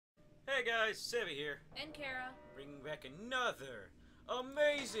Hey guys, Sevi here, And Kara. bringing back another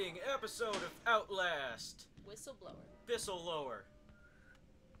amazing episode of Outlast Whistleblower. Whistleblower.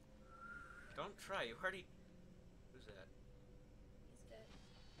 Don't try, you already... Who's that? He's dead.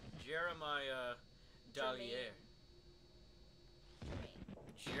 Jeremiah Dalier.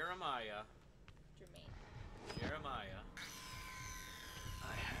 Jermaine. Jeremiah.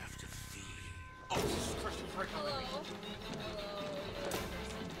 I have to feed. Oh, Jesus Christ, I'm sorry. Hello. Hello.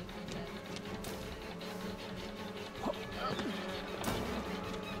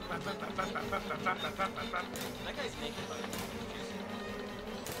 That guy's naked, by the way.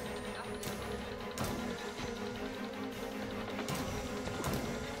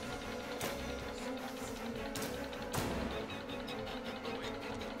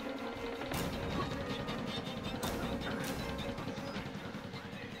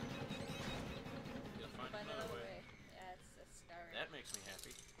 That makes me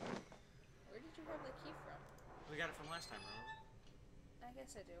happy. Where did you have the key from? We got it from last time, remember? I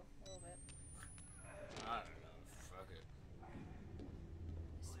guess I do, a little bit. I don't know. Fuck it.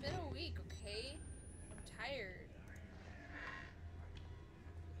 It's been a week, okay? I'm tired.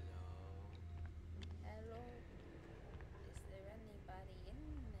 Hello? Is there anybody in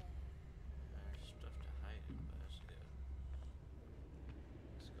there? There's stuff to hide in, but that's good.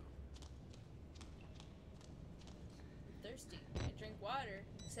 Let's go. I'm thirsty. I drink water,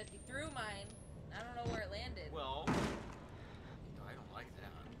 except he threw mine. I don't know where it landed. Well, I don't like that.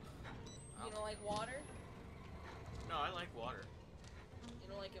 You don't like water? No, I like water. You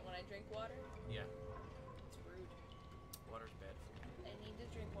don't like it when I drink water? Yeah. It's rude. Water's bad for you. I need to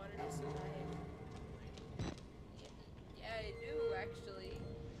drink water to survive. Yeah, I do, actually.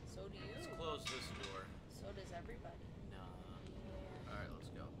 So do you. Let's close this door. So does everybody. No. Yeah. Alright, let's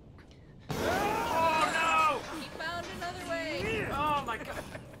go. Oh no! He found another way! Oh my god!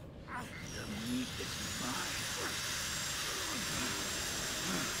 The meat is mine.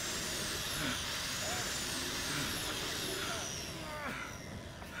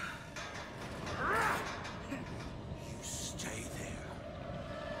 You stay there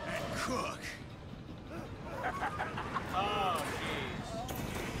and cook. Oh jeez.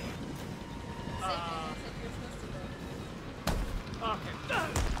 Okay.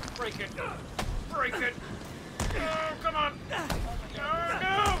 Break it. Break it. Oh, come on. Oh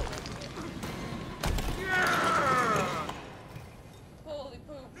no! Yeah! Holy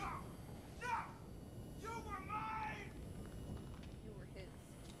poop. No! No! You were mine! You were his.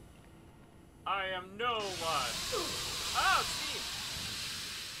 I am no one. Oh, Steve.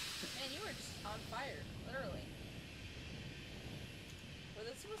 Man, you were just on fire. Literally. Were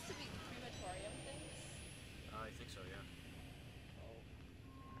those supposed to be crematorium things? I think so, yeah. Oh.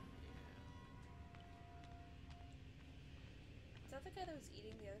 Is that the guy that was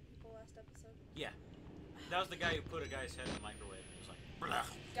eating the other people last episode? Yeah. That was the guy who put a guy's head in the microwave and was like, blah.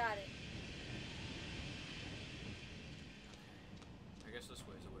 Got it. I guess this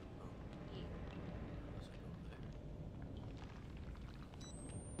way's the way to go. Yeah. Unless I go over there.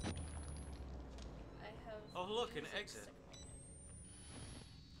 I have. Oh, look, an music exit.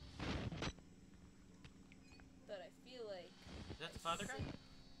 That I feel like. Is that the father guy?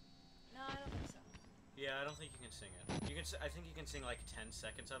 No, I don't think so. Yeah, I don't think you can sing it. You can. I think you can sing like 10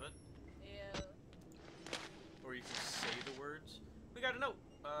 seconds of it, Yeah. or you can say the words. We got a note.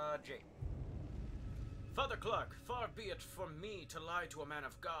 Jay. Father Clark, far be it from me to lie to a man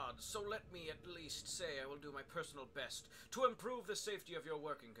of God, so let me at least say I will do my personal best to improve the safety of your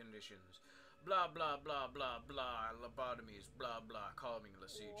working conditions. Blah, blah, blah, blah, blah, lobotomies, blah, blah, calming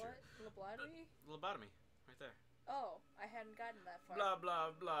procedure. What? Lobotomy? Lobotomy, right there. Oh, I hadn't gotten that far. Blah,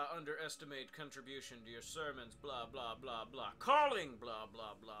 blah, blah, underestimate contribution to your sermons, blah, blah, blah, blah, calling, blah,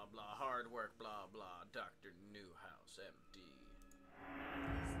 blah, blah, blah, hard work, blah, blah, Dr. Newhouse, MD.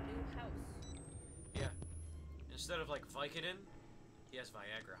 His new house. Yeah. Instead of, like, Vicodin, he has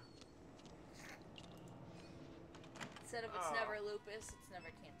Viagra. Instead of it's never lupus, it's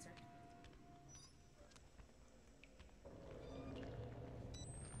never cancer.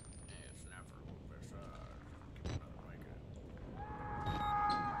 It's never lupus,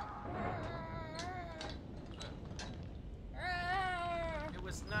 It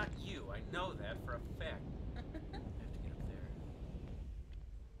was not you, I know that for a fact. I have to get up there.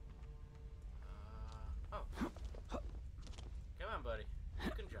 Oh. Come on, buddy.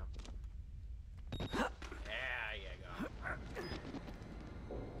 You can jump. There you go.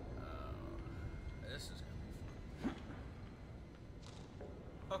 This is gonna be fun.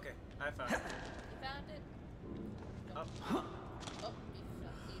 Okay, I found it. You found it? Up. Oh,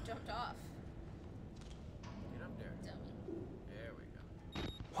 you jumped off. Get up there. Dummy. There we go.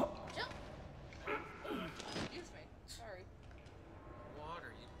 Jump!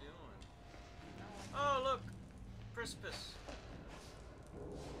 Crispus.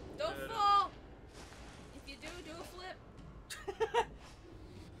 Don't fall! If you do a flip.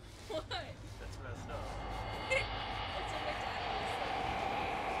 What? That's messed up. That's what my dad always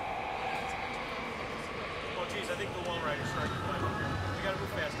said. Oh jeez, I think the wall rider's starting to climb up here. We gotta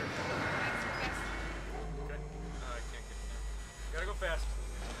move faster. Okay. I can't get in there. Gotta go fast.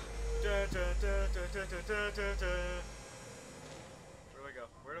 Where do I go?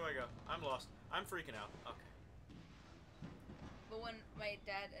 Where do I go? I'm lost. I'm freaking out. Okay. But when my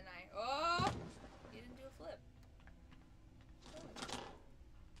dad and I... Oh! You didn't do a flip.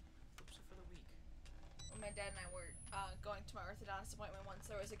 Flips are for the weak. When my dad and I were going to my orthodontist appointment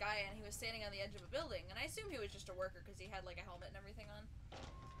once, there was a guy and he was standing on the edge of a building, and I assumed he was just a worker because he had like a helmet and everything on.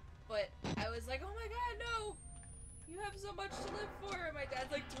 But I was like, oh my god, no! You have so much to live for! And my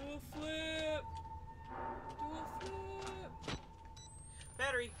dad's like, do a flip! Do a flip!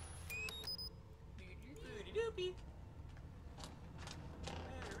 Battery! Doody doopy.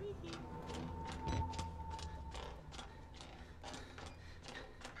 Battery.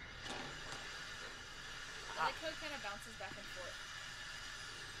 I like how it kind of bounces back and forth.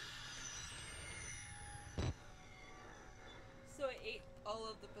 So I ate all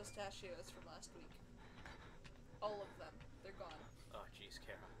of the pistachios from last week. All of them. They're gone. Oh jeez,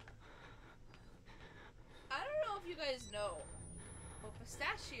 Kara. I don't know if you guys know, but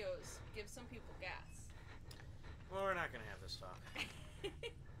pistachios give some people gas. Well, we're not gonna have this talk.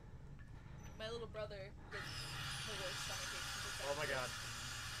 My little brother did the worst stomach ache from pistachios. Oh my god.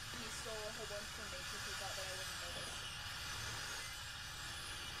 He stole a whole bunch from me because he thought that I wouldn't notice.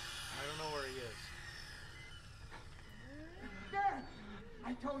 I don't know where he is. Dad!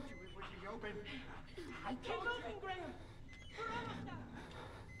 I told you it would be open. I told you. Graham. We're almost out.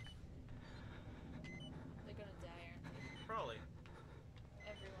 They're gonna die, aren't they? Probably.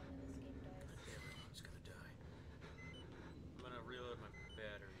 Everyone in this game dies. Everyone's gonna die. I'm gonna reload my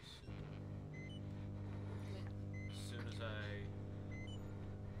batteries. As soon as I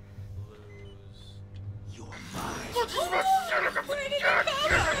lose. You're mine. Where did you come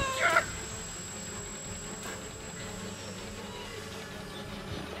from?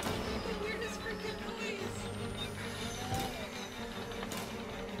 The weirdest freaking noise.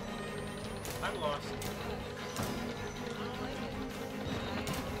 I'm lost. I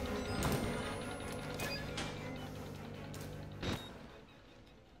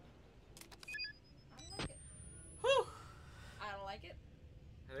don't like it. Whew. I don't like it.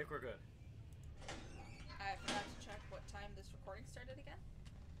 I think we're good. I forgot to check what time this recording started again.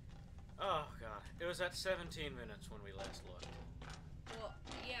 Oh god. It was at 17 minutes when we last looked. Well,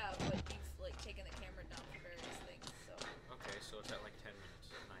 yeah, but you've like taken the camera down for various things, so. Okay, so it's at like 10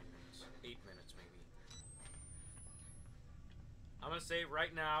 minutes, 9 minutes, 8 minutes maybe. I'm gonna say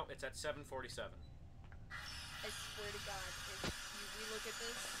right now it's at 7:47. I swear to God, if we look at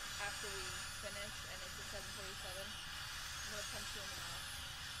this after we finish and it's at 7:47, I'm gonna punch you in the mouth.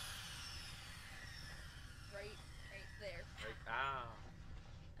 Right there. Right? Ow.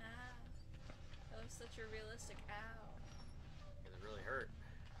 Ow. That was such a realistic ow. It really hurt.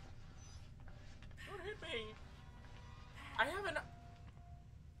 Don't hit me. I have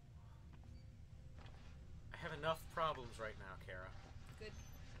enough problems right now, Kara. Good.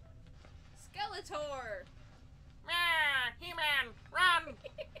 Skeletor! Ah, He-Man, run!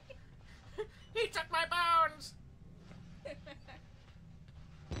 He took my bones!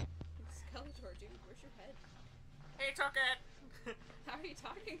 Skeletor, dude, where's your head? He took it! How are you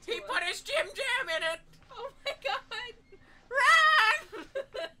talking to He us? put his Jim Jam in it! Oh my god! Run!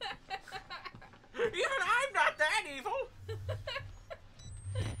 Even I'm not that evil!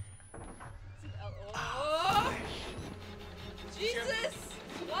 Oh! Jesus!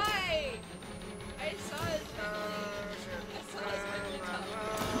 Why? I saw his ugly top.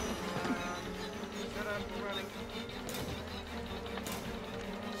 Shut up, I'm running.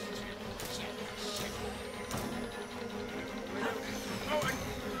 Oh, I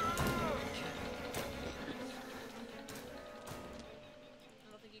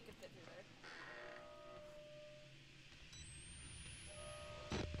don't think you could fit through there.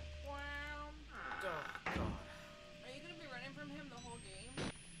 Wow. Oh, God. Are you gonna be running from him the whole game?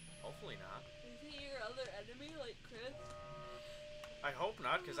 Hopefully not. Is he your other enemy, like Chris? I hope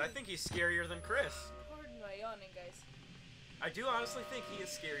not, because I think he's scarier than Chris. Pardon my yawning, guys. I do honestly think he is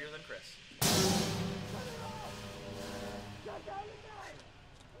scarier than Chris.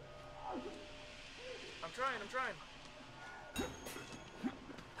 I'm trying.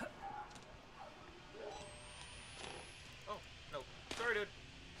 Oh, no. Sorry, dude.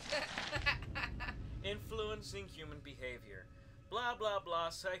 Influencing human behavior. Blah, blah, blah,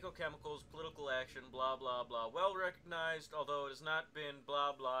 psychochemicals, political action, blah, blah, blah, well recognized, although it has not been,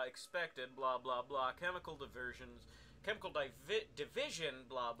 blah, blah, expected, blah, blah, blah, chemical division,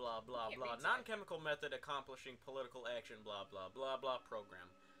 blah, blah, blah, blah, non-chemical method accomplishing political action, blah, blah, blah, blah, program.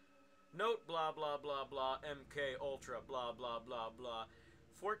 Note, blah, blah, blah, blah, MK Ultra, blah, blah, blah, blah,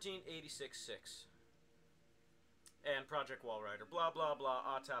 1486-6. And Project Wallrider, blah, blah, blah,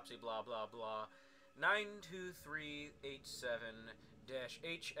 autopsy, blah, blah, blah,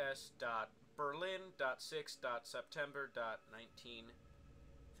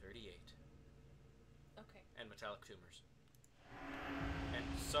 92387-HS.Berlin.6.September.1938. Okay. And metallic tumors. And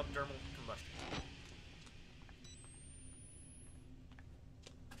subdermal combustion.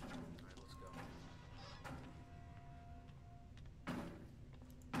 Alright, let's go.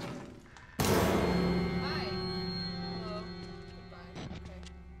 Hi. Hello. Goodbye. Okay.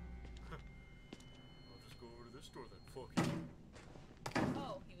 I'll just go over to this door then. Fuck you.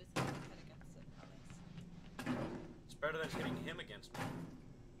 Oh, he was kind of against it. How nice. It's better than hitting him against me.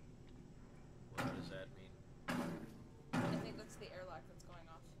 What does that mean? I think that's the airlock that's going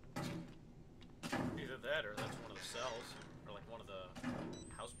off. Either that or that's one of the cells. Or like one of the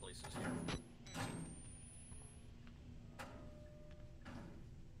house places here.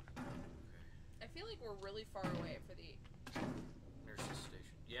 I feel like we're really far away for the... Nurse's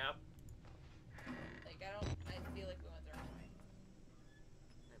station. Yep. Like, I feel like we went the wrong way.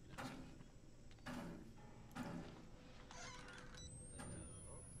 Maybe not.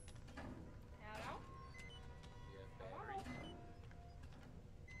 Hello? You have batteries?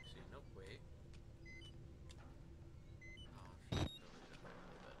 See, nope, wait. Oh, shit.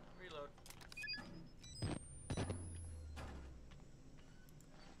 Reload.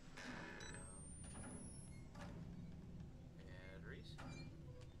 Batteries.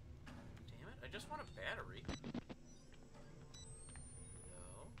 Damn it, I just want a battery.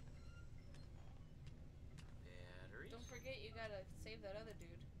 No. Batteries. Don't forget you gotta save that other dude.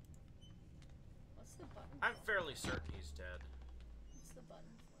 What's the button I'm for? fairly certain he's dead. What's the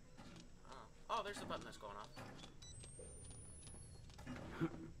button for? Oh, there's the button that's going off.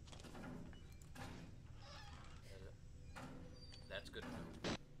 That's good to know.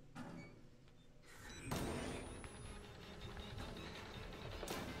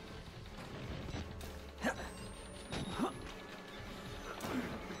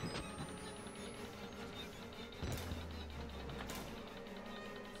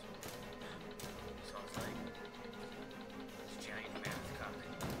 Sounds like this giant math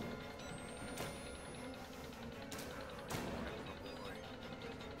coming.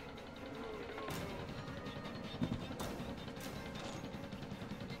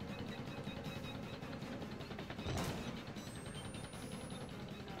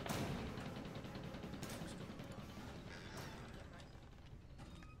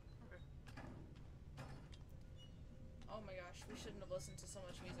 Oh my gosh, we shouldn't have listened to so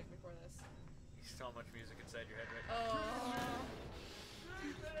much music before this. So much music inside your head right Oh.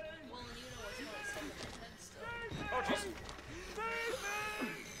 Well, and you know what's probably stuck in my head still. Oh, jeez.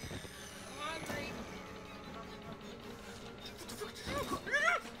 I'm hungry.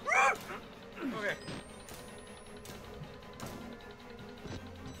 Okay.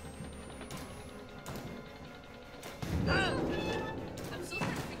 I'm still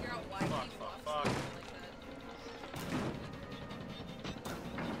trying to figure out why he walks fuck. like that.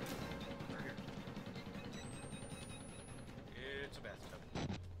 It's a bathtub.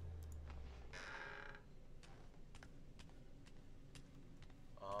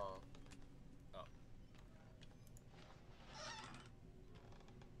 Oh.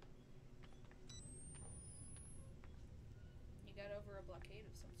 You got over a blockade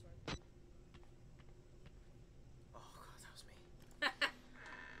of some sort. Oh, God, that was me.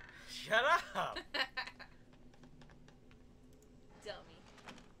 Shut up! Dummy.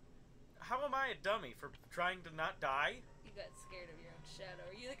 How am I a dummy for trying to not die? You got scared of your own shadow.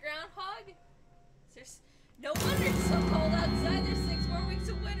 Are you the groundhog? No wonder it's so cold outside. There's 6 more weeks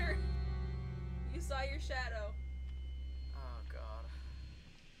of winter. You saw your shadow. Oh, God.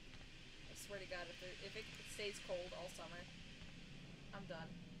 I swear to God, if it stays cold all summer, I'm done.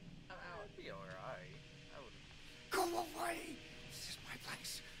 I'm out. It'd be alright. I would. Go away! This is my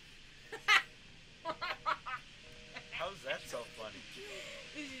place. How's that so funny?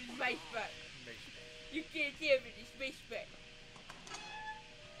 This is my spot. Makes me- You can't have it. It's my spot.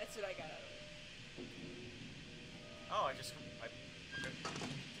 That's what I got out of it. Oh, I just. Okay.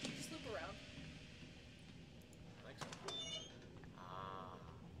 Did you just loop around? I think so. Ah.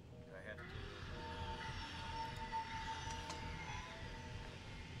 Do I have to.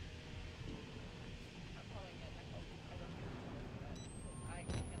 I'm probably getting my hope. I don't know.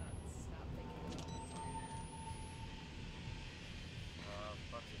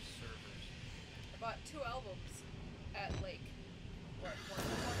 bought 2 albums at like what, 1 in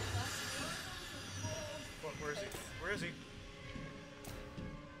the morning last week. What, where is he? Where is he?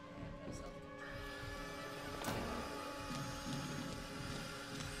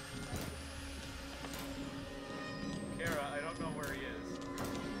 Kara, I don't know where he is.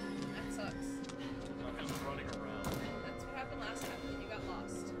 That sucks. I'm just running around. That's what happened last time when you got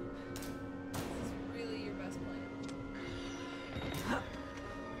lost. This is really your best plan.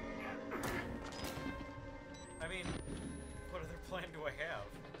 I mean, what other plan do I have?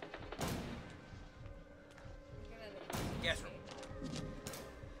 You're gonna end up Yes, sir.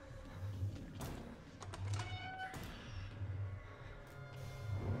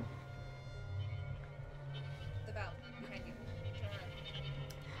 the valve behind you. Turn around.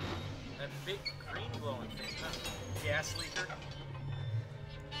 That big green glowing thing, huh? Gas leaker?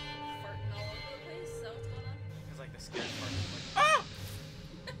 Farting all over the place. Is that what's going on? It's like the scared part. Like, ah!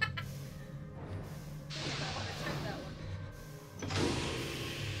 I want to check that one.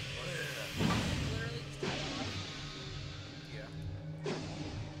 Literally just turn it off. Yeah.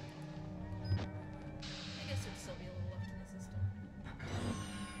 I guess there'd still be a little left in the system.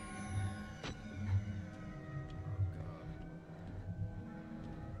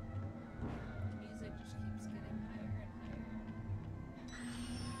 The music just keeps getting higher and higher.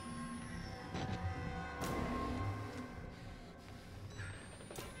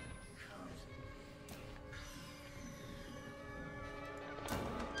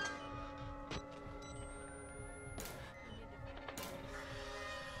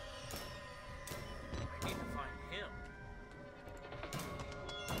 I need to find him.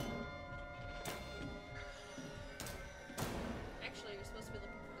 Actually, you're supposed to be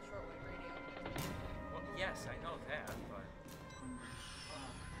looking for the shortwave radio. Well, yes, I know that, but I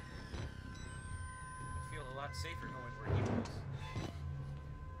feel a lot safer knowing where he was.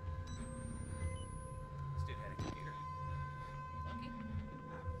 This dude had a computer. Lucky.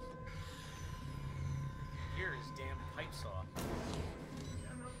 Here is damn pipe saw.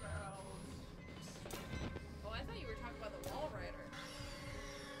 Oh, I thought you were talking about the wall rider.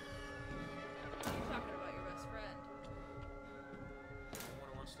 You're talking about your best friend. Someone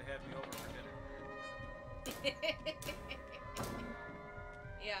who wants to have me over for dinner.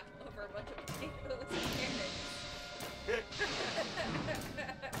 Yeah, over a bunch of potatoes and carrots.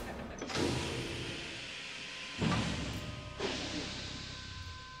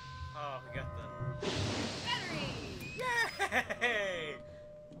 Oh, we got the... Battery! Yay!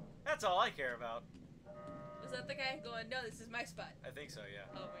 That's all I care about. Was that the guy going, no, this is my spot? I think so, yeah.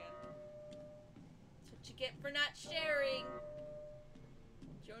 Oh, man. That's what you get for not sharing.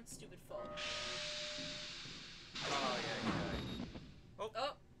 It's your own stupid fault. Oh, yeah, yeah. Oh,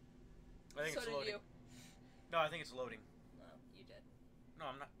 Oh, I think so it's did loading. you. No, I think it's loading. No, you did. No,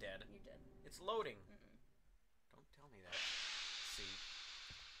 I'm not dead. You did. It's loading. Mm-mm. Don't tell me that. See?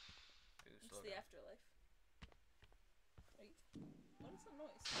 Ooh, It's slow the down. afterlife. Wait, what is that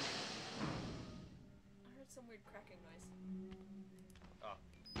noise? I heard some weird cracking noise. Oh.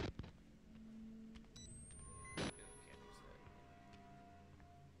 Ew, can't use that.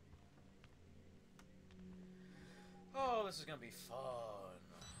 Oh, this is gonna be fun.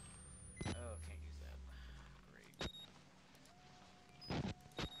 Oh, can't use that. Great.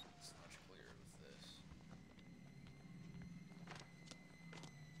 It's much clearer with this. What's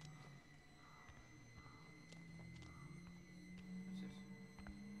this?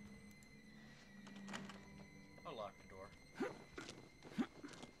 I'll lock the door. Looks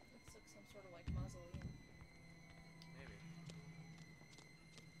like some sort of like mausoleum. Maybe.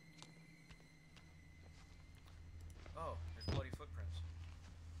 Oh, there's bloody footprints.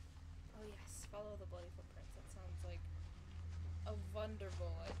 Oh yes, follow the bloody footprints. That sounds like a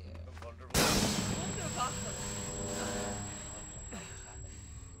wonderful idea. A wonderful. Wonderful.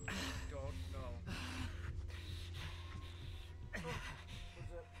 Don't know.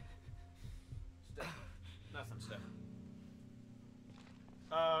 What's that? Steph. Nothing, Steph.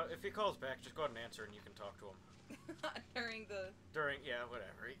 If he calls back, just go ahead and answer and you can talk to him. During the... Yeah,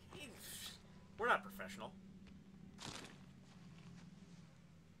 whatever. We're not professional.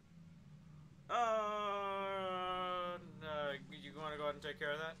 You want to go ahead and take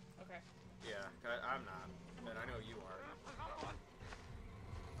care of that? Okay. Yeah, I'm not, and I know you are.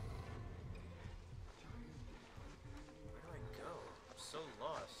 Where do I go? I'm so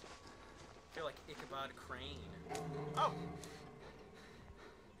lost. I feel like Ichabod Crane. Oh!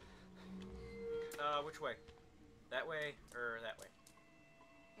 Which way? That way, or that way?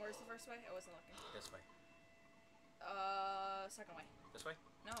 Where's the first way? I wasn't looking. This way. Second way. This way?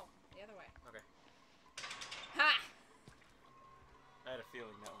 No, the other way. Okay. Ha! I had a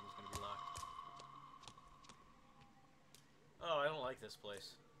feeling that one was going to be locked. Oh, I don't like this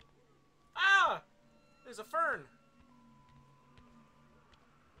place. Ah! There's a fern!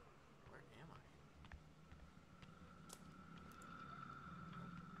 Where am I?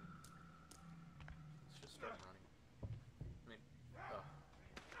 Let's just start running. I mean,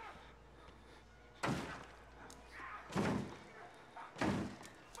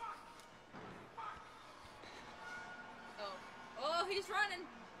 Oh. Oh, he's running!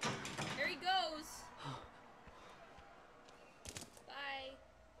 There he goes! Bye.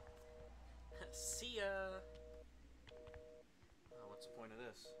 See ya! Oh, what's the point of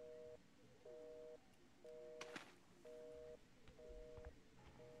this?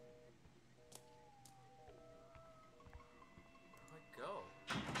 Where do I go?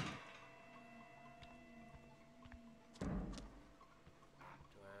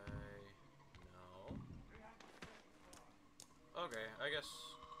 Do I... No. Okay, I guess...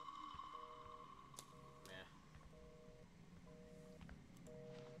 Meh.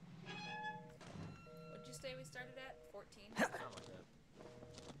 What'd you say we started at? 14? Something like that.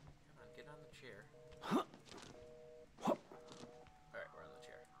 Come on, get on the chair. Alright, we're on the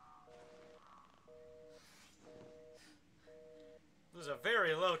chair. This is a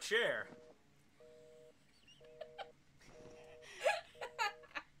very low chair.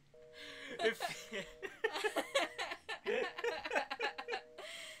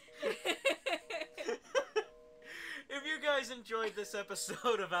 If you guys enjoyed this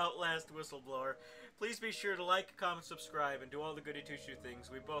episode of Outlast Whistleblower, please be sure to like, comment, subscribe, and do all the goody two-shoe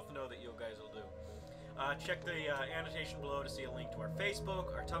things we both know that you guys will do. Check the annotation below to see a link to our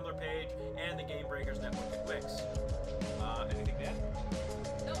Facebook, our Tumblr page, and the Game Breakers Network of Wix. Anything to add?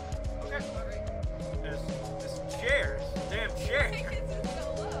 Nope. Okay. Alright. This chair, damn chair. It's so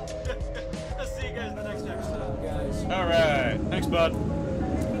low. I'll see you guys in the next episode, guys. Alright, thanks, bud.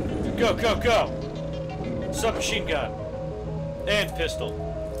 Go, go, go! Submachine gun. And pistol.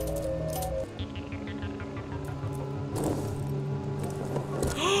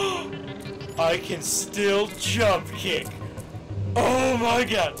 I can still jump kick. Oh my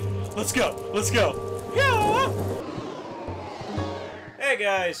god. Let's go. Let's go. Yeah. Hey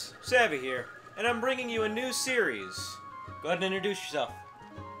guys, Savvy here, and I'm bringing you a new series. Go ahead and introduce yourself.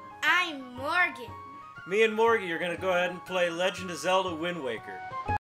 I'm Morgan. Me and Morgie are gonna go ahead and play Legend of Zelda Wind Waker.